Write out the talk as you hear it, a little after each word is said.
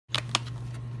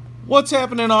What's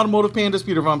happening, Automotive Pandas?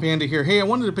 Peter Von Panda here. Hey, I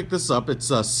wanted to pick this up.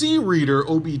 It's a CReader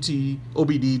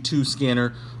OBD II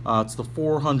scanner. It's the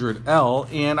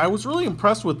 400L, and I was really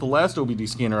impressed with the last OBD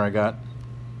scanner I got.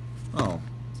 Oh,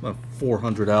 it's not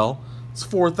 400L. It's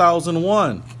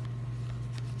 4001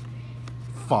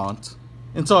 font.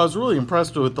 And so I was really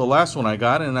impressed with the last one I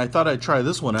got, and I thought I'd try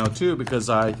this one out too because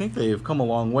I think they've come a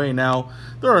long way. Now,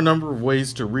 there are a number of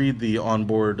ways to read the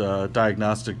onboard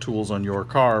diagnostic tools on your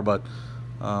car, but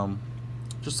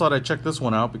just thought I'd check this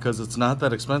one out because it's not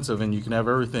that expensive and you can have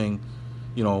everything,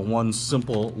 you know, one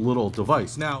simple little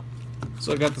device. Now,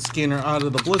 so I got the scanner out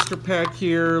of the blister pack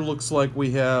here. Looks like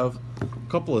we have a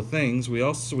couple of things. We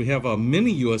have a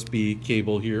mini USB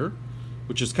cable here,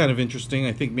 which is kind of interesting.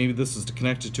 I think maybe this is to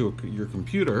connect it to your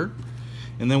computer.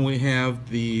 And then we have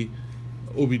the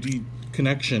OBD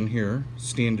connection here,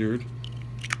 standard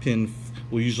pin.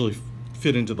 Will usually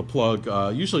fit into the plug,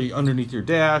 usually underneath your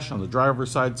dash on the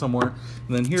driver's side somewhere.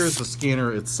 And then here's the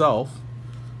scanner itself.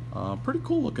 Pretty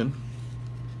cool looking.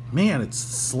 Man, it's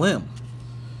slim.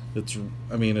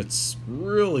 I mean, it's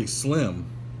really slim.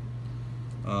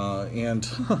 And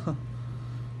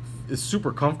it's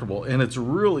super comfortable, and it's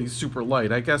really super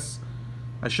light. I guess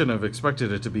I shouldn't have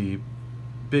expected it to be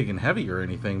big and heavy or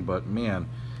anything, but man,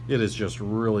 it is just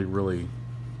really, really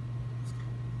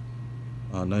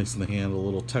nice in the hand. A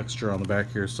little texture on the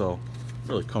back here, so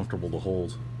really comfortable to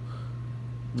hold.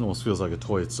 It almost feels like a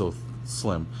toy, it's so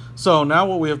slim. So now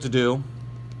what we have to do,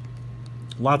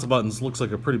 lots of buttons, looks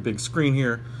like a pretty big screen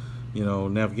here, you know,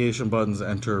 navigation buttons,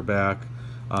 enter, back,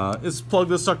 is plug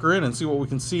this sucker in and see what we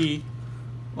can see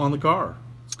on the car.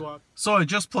 So I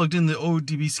just plugged in the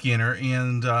ODB scanner,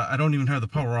 and I don't even have the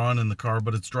power on in the car,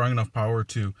 but it's drawing enough power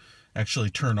to actually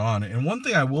turn on. And one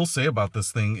thing I will say about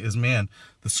this thing is, man,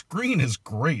 the screen is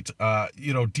great.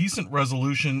 You know, decent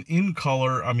resolution, in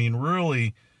color. I mean,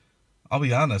 really, I'll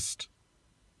be honest,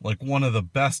 like one of the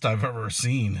best I've ever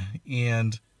seen.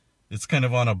 And it's kind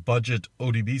of on a budget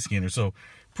ODB scanner, so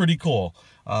pretty cool.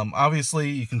 Obviously,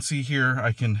 you can see here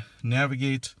I can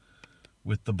navigate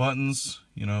with the buttons,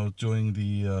 you know, doing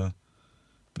the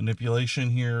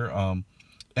manipulation here,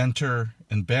 enter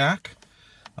and back.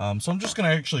 So I'm just going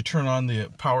to actually turn on the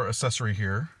power accessory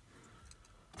here.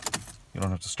 You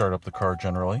don't have to start up the car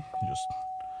generally. You just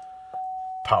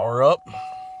power up.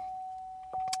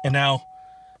 And now,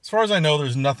 as far as I know,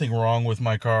 there's nothing wrong with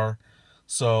my car.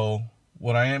 So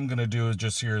what I am going to do is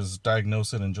just here is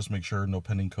diagnose it and just make sure no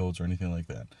pending codes or anything like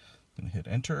that. I'm going to hit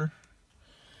enter.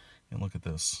 And look at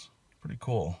this. Pretty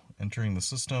cool. Entering the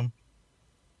system.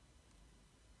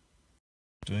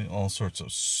 Doing all sorts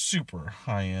of super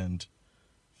high-end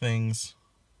things.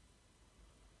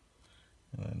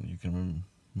 And then you can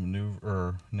maneuver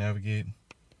or navigate.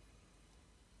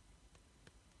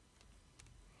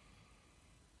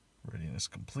 Readiness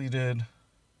completed.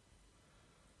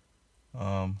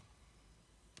 Read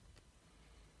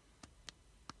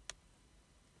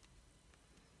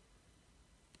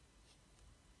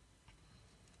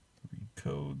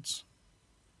codes.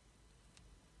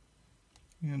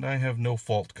 And I have no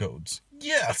fault codes.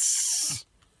 Yes!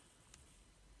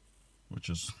 Which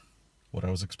is what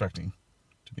I was expecting,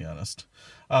 to be honest.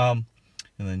 And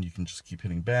then you can just keep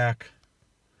hitting back.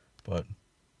 But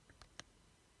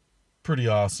pretty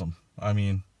awesome. I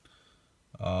mean,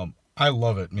 I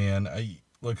love it, man.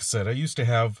 Like I said, I used to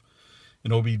have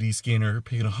an OBD scanner,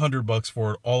 paying $100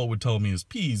 for it. All it would tell me is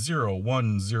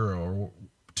P010 or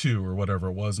 2 or whatever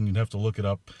it was, and you'd have to look it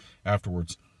up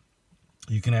afterwards.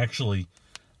 You can actually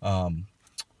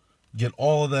get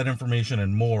all of that information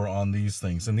and more on these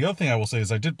things. And the other thing I will say is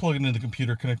I did plug it into the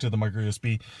computer, connect to the micro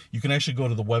USB. You can actually go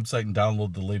to the website and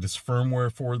download the latest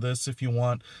firmware for this if you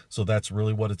want. So that's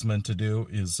really what it's meant to do,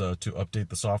 is to update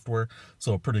the software.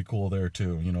 So pretty cool there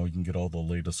too. You know, you can get all the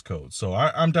latest codes. So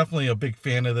I'm definitely a big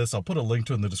fan of this. I'll put a link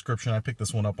to it in the description. I picked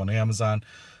this one up on Amazon.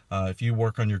 If you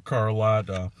work on your car a lot,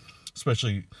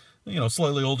 especially, you know,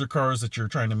 slightly older cars that you're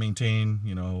trying to maintain,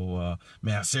 you know,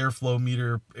 mass airflow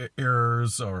meter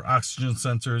errors or oxygen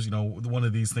sensors, you know, one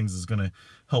of these things is going to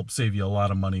help save you a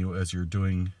lot of money as you're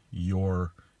doing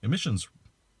your emissions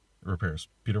repairs.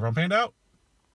 Peter Von Panda out.